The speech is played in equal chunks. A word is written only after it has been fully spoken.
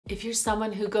If you're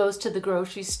someone who goes to the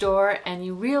grocery store and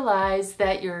you realize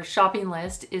that your shopping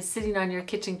list is sitting on your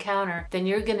kitchen counter, then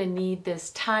you're going to need this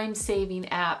time-saving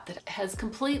app that has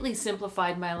completely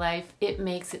simplified my life. It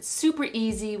makes it super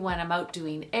easy when I'm out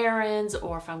doing errands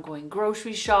or if I'm going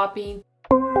grocery shopping.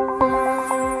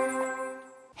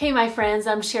 Hey my friends,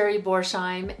 I'm Sherry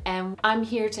Borsheim and I'm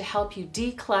here to help you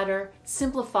declutter,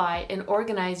 simplify, and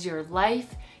organize your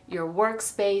life, your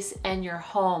workspace, and your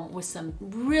home with some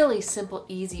really simple,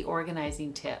 easy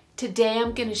organizing tips. Today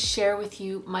I'm going to share with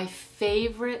you my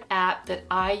favorite app that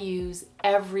I use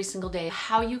every single day.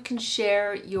 How you can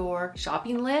share your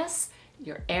shopping lists,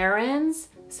 your errands,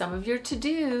 some of your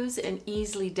to-dos, and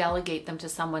easily delegate them to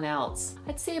someone else.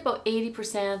 I'd say about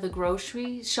 80% of the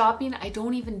grocery shopping, I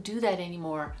don't even do that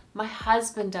anymore. My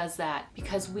husband does that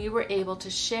because we were able to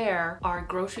share our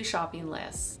grocery shopping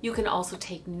lists. You can also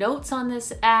take notes on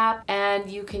this app and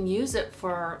you can use it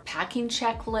for packing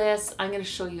checklists. I'm going to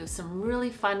show you some really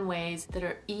fun ways that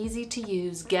are easy to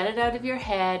use. Get it out of your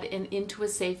head and into a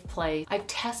safe place. I've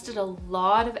tested a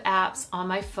lot of apps on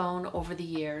my phone over the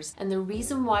years, and the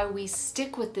reason why we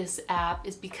stick with this app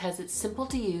is because it's simple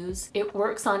to use, it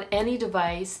works on any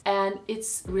device, and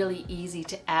it's really easy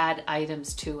to add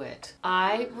items to it.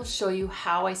 I will show you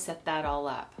how I set that all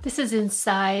up. This is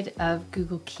inside of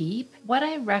Google Keep. What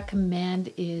I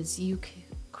recommend is you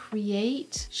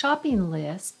create shopping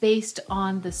lists based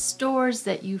on the stores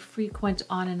that you frequent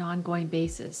on an ongoing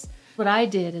basis. What I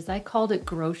did is I called it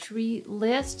grocery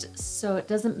list, so it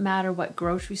doesn't matter what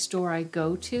grocery store I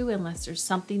go to unless there's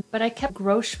something, but I kept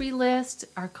grocery list,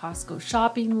 our Costco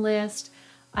shopping list.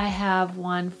 I have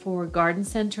one for garden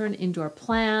center and indoor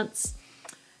plants.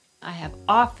 I have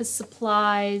office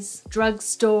supplies,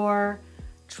 drugstore,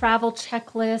 travel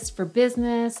checklist for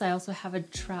business. I also have a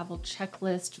travel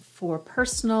checklist for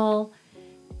personal.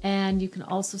 And you can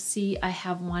also see I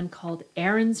have one called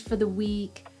errands for the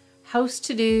week, house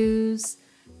to-dos.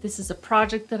 This is a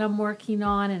project that I'm working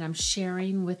on and I'm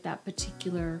sharing with that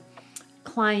particular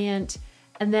client.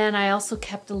 And then I also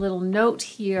kept a little note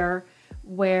here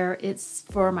where it's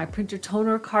for my printer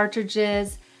toner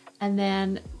cartridges, and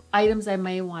then items I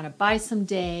may want to buy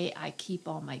someday. I keep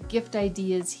all my gift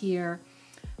ideas here.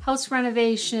 House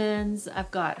renovations,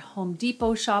 I've got Home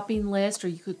Depot shopping list, or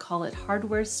you could call it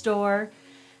hardware store.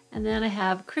 And then I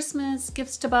have Christmas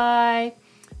gifts to buy,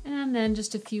 and then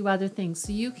just a few other things.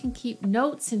 So you can keep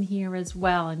notes in here as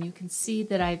well, and you can see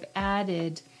that I've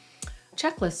added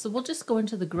checklists. So we'll just go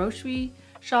into the grocery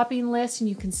shopping list, and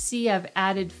you can see I've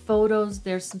added photos.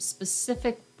 There's some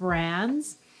specific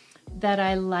brands that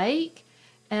I like.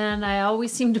 And I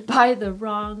always seem to buy the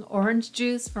wrong orange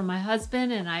juice for my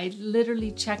husband, and I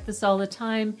literally check this all the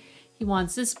time. He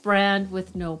wants this brand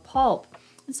with no pulp.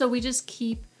 And so we just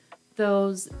keep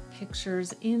those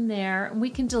pictures in there, and we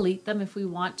can delete them if we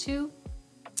want to.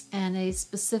 And a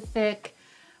specific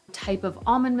type of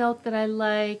almond milk that I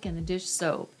like, and the dish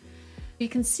soap. You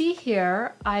can see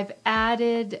here I've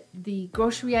added the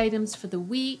grocery items for the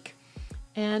week.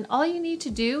 And all you need to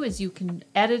do is you can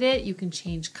edit it, you can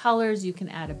change colors, you can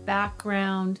add a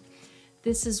background.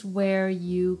 This is where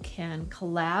you can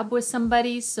collab with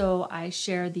somebody. So I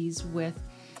share these with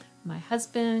my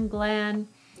husband, Glenn.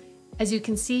 As you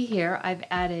can see here, I've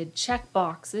added check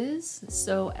boxes.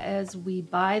 So as we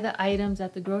buy the items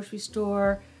at the grocery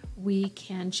store, we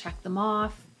can check them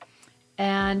off.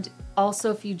 And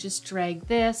also if you just drag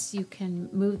this, you can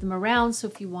move them around. So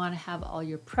if you want to have all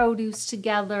your produce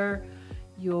together,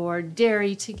 your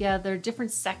dairy together,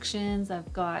 different sections.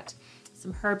 I've got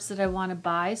some herbs that I want to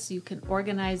buy, so you can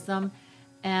organize them,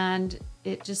 and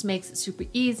it just makes it super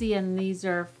easy. And these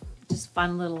are just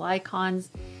fun little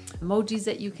icons, emojis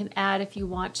that you can add if you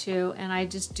want to, and I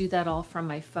just do that all from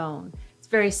my phone. It's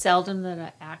very seldom that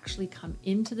I actually come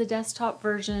into the desktop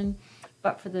version,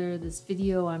 but for this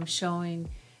video I'm showing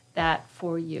that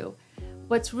for you.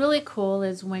 What's really cool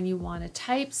is when you want to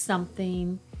type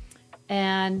something,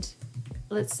 and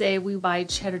let's say we buy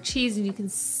cheddar cheese, and you can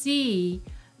see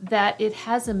that it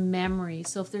has a memory.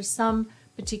 So if there's some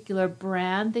particular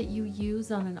brand that you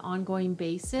use on an ongoing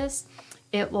basis,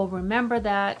 it will remember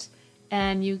that,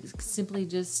 and you simply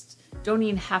just don't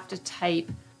even have to type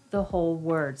the whole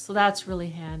word. So that's really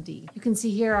handy. You can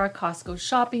see here our Costco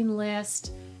shopping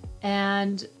list,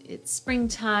 and it's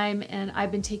springtime, and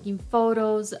I've been taking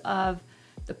photos of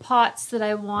the pots that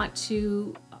I want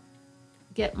to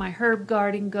get my herb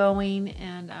garden going,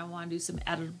 and I want to do some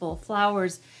edible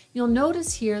flowers. You'll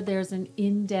notice here there's an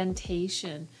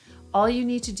indentation. All you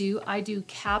need to do, I do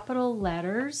capital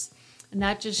letters, and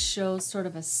that just shows sort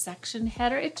of a section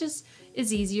header. It just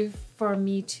is easier for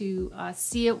me to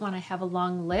see it when I have a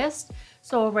long list.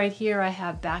 So right here I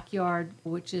have backyard,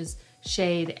 which is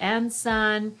shade and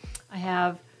sun. I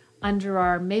have under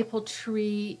our maple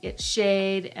tree, it's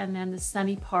shade, and then the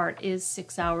sunny part is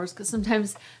 6 hours, because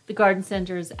sometimes the garden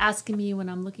center is asking me when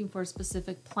I'm looking for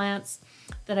specific plants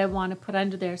that I want to put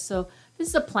under there. So this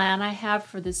is a plan I have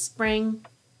for this spring.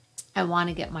 I want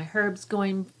to get my herbs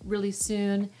going really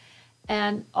soon.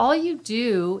 And all you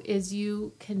do is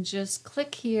you can just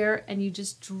click here and you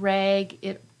just drag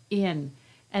it in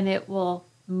and it will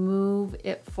move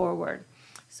it forward.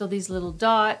 So these little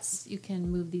dots, you can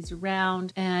move these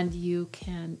around and you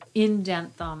can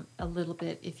indent them a little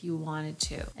bit if you wanted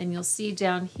to. And you'll see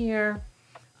down here,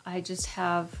 I just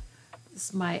have this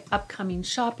is my upcoming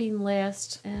shopping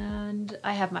list, and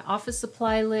I have my office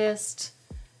supply list.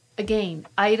 Again,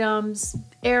 items,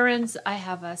 errands, I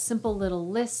have a simple little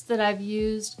list that I've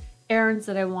used. Errands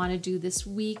that I want to do this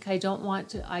week. I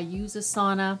use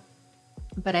Asana,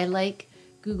 but I like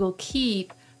Google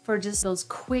Keep for just those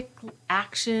quick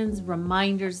actions,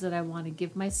 reminders that I want to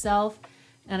give myself,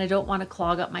 and I don't want to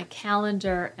clog up my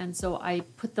calendar, and so I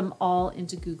put them all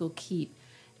into Google Keep.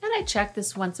 And I check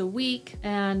this once a week,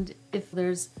 and if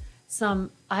there's some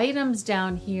items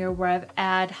down here where I've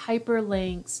added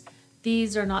hyperlinks,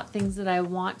 these are not things that I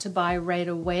want to buy right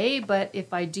away, but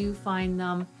if I do find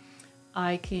them,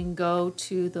 I can go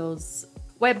to those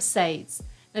websites.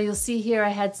 Now you'll see here I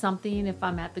had something, if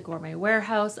I'm at the Gourmet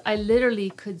Warehouse, I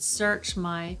literally could search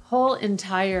my whole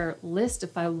entire list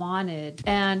if I wanted,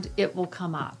 and it will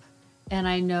come up. And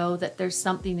I know that there's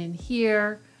something in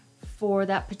here for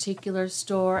that particular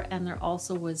store, and there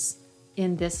also was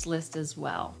in this list as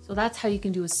well. So that's how you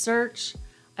can do a search.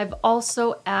 I've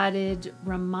also added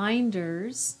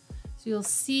reminders. So you'll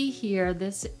see here,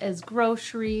 this is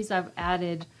groceries. I've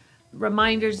added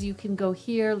reminders. You can go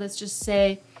here. Let's just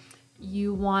say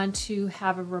you want to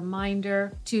have a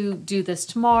reminder to do this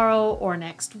tomorrow or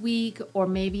next week, or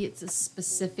maybe it's a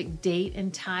specific date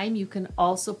and time. You can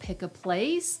also pick a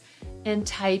place and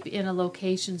type in a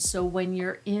location. So when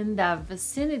you're in that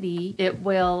vicinity, it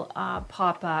will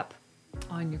pop up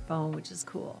on your phone, which is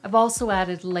cool. I've also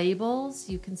added labels.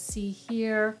 You can see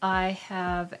here I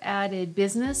have added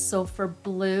business. So for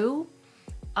blue,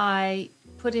 I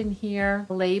put in here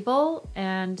a label,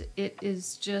 and it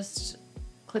is just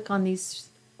click on these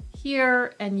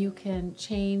here and you can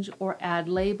change or add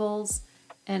labels.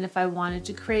 And if I wanted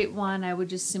to create one, I would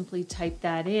just simply type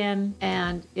that in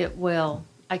and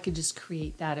I could just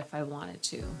create that if I wanted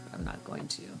to. I'm not going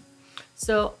to.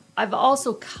 So I've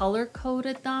also color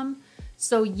coded them.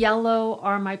 So yellow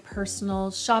are my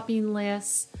personal shopping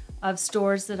lists of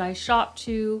stores that I shop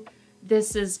to.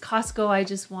 This is Costco. I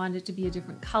just wanted it to be a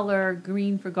different color.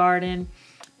 Green for garden.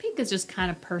 Pink is just kind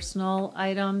of personal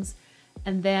items.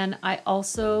 And then I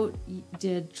also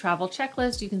did travel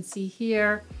checklist. You can see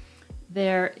here,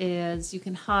 you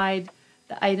can hide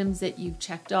the items that you've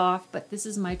checked off, but this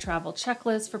is my travel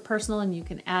checklist for personal, and you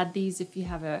can add these if you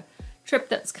have a trip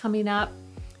that's coming up.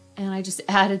 And I just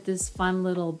added this fun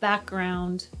little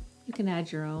background. You can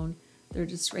add your own. They're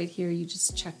just right here. You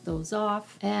just check those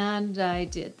off. And I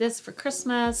did this for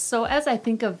Christmas. So as I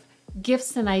think of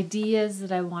gifts and ideas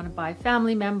that I want to buy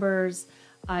family members,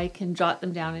 I can jot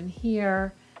them down in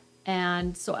here.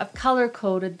 And so I've color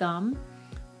coded them.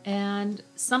 And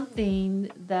something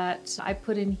that I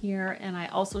put in here and I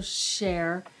also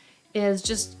share is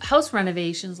just house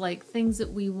renovations, like things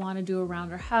that we want to do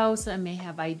around our house. I may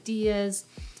have ideas,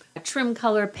 a trim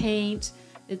color paint.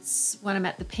 It's when I'm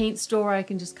at the paint store, I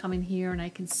can just come in here and I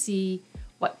can see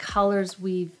what colors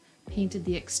we've painted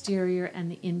the exterior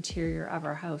and the interior of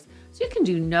our house. So you can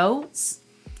do notes,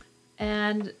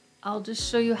 and I'll just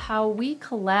show you how we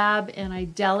collab and I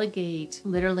delegate.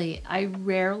 Literally, I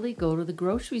rarely go to the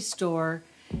grocery store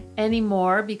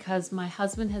anymore because my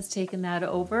husband has taken that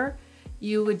over.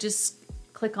 You would just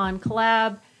click on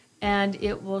collab and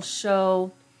it will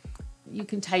show, you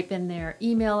can type in their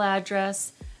email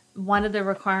address. One of the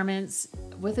requirements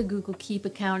with a Google Keep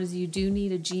account is you do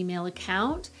need a Gmail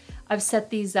account. I've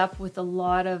set these up with a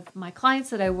lot of my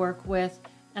clients that I work with,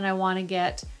 and I want to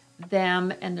get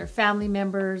them and their family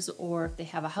members, or if they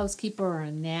have a housekeeper or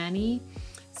a nanny,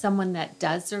 someone that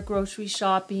does their grocery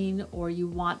shopping, or you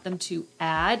want them to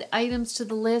add items to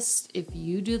the list if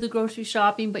you do the grocery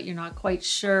shopping but you're not quite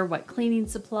sure what cleaning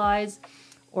supplies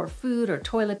or food or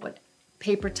toilet, what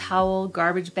paper towel,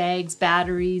 garbage bags,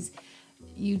 batteries,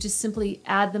 you just simply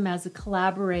add them as a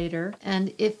collaborator.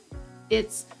 And if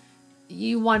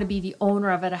you want to be the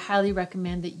owner of it, I highly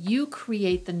recommend that you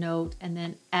create the note and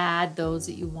then add those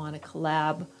that you want to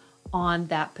collab on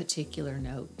that particular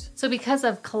note. So because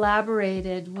I've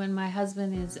collaborated, when my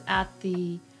husband is at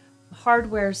the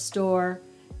hardware store,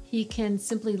 he can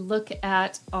simply look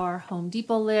at our Home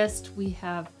Depot list. We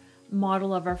have a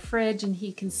model of our fridge, and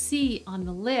he can see on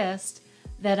the list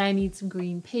that I need some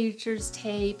green painters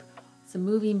tape, some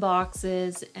moving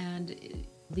boxes, and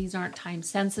these aren't time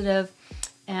sensitive.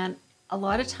 And a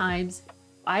lot of times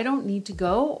I don't need to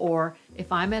go, or if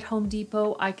I'm at Home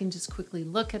Depot, I can just quickly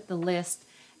look at the list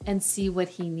and see what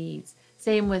he needs.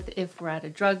 Same with if we're at a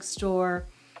drugstore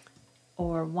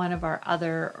or one of our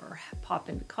other, or pop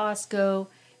into Costco.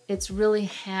 It's really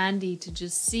handy to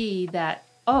just see that,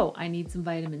 oh, I need some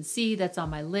vitamin C, that's on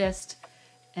my list.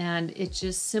 And it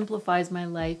just simplifies my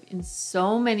life in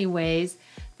so many ways.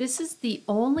 This is the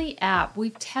only app.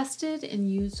 We've tested and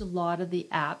used a lot of the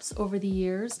apps over the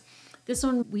years. This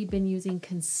one we've been using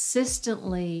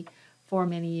consistently for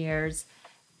many years.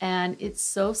 And it's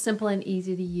so simple and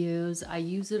easy to use. I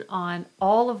use it on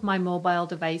all of my mobile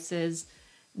devices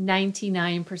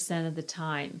 99% of the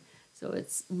time. So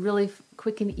it's really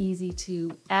quick and easy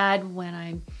to add when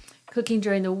I'm cooking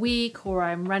during the week, or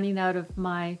I'm running out of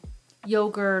my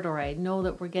yogurt, or I know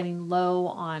that we're getting low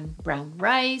on brown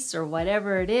rice or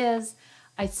whatever it is.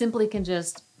 I simply can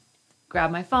just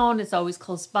grab my phone, it's always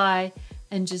close by,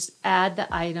 and just add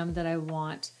the item that I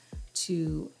want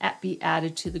to be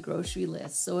added to the grocery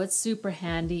list. So it's super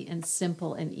handy and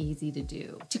simple and easy to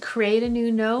do. To create a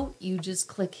new note, you just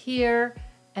click here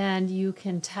and you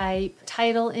can type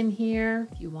title in here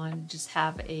if you want to just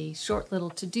have a short little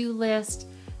to-do list.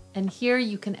 And here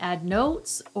you can add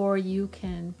notes, or you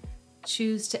can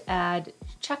choose to add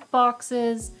check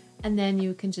boxes, and then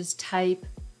you can just type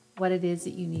what it is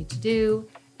that you need to do.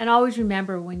 And always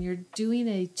remember, when you're doing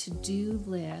a to-do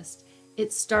list,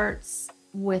 it starts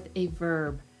with a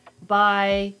verb.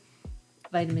 Buy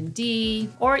vitamin D,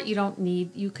 or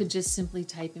you could just simply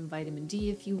type in vitamin D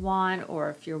if you want, or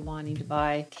if you're wanting to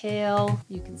buy kale,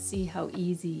 you can see how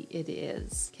easy it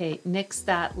is. Okay, nix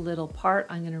that little part.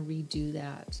 I'm going to redo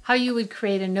that. How you would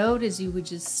create a note is you would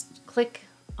just click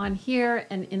on here,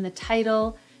 and in the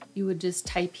title, you would just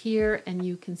type here, and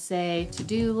you can say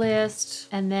to-do list,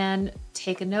 and then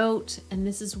take a note. And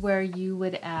this is where you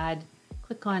would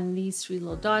click on these three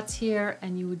little dots here,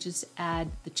 and you would just add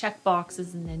the check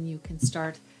boxes, and then you can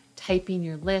start typing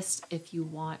your list. If you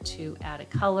want to add a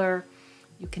color,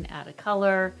 you can add a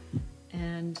color,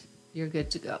 and you're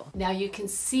good to go. Now you can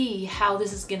see how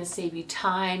this is going to save you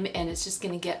time, and it's just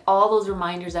going to get all those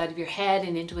reminders out of your head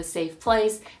and into a safe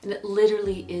place, and it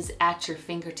literally is at your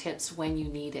fingertips when you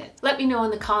need it. Let me know in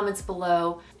the comments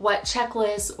below what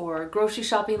checklist or grocery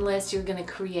shopping list you're going to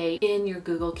create in your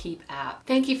Google Keep app.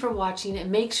 Thank you for watching,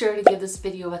 and make sure to give this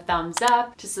video a thumbs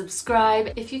up, to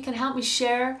subscribe. If you can help me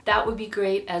share, that would be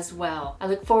great as well. I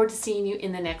look forward to seeing you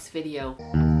in the next video.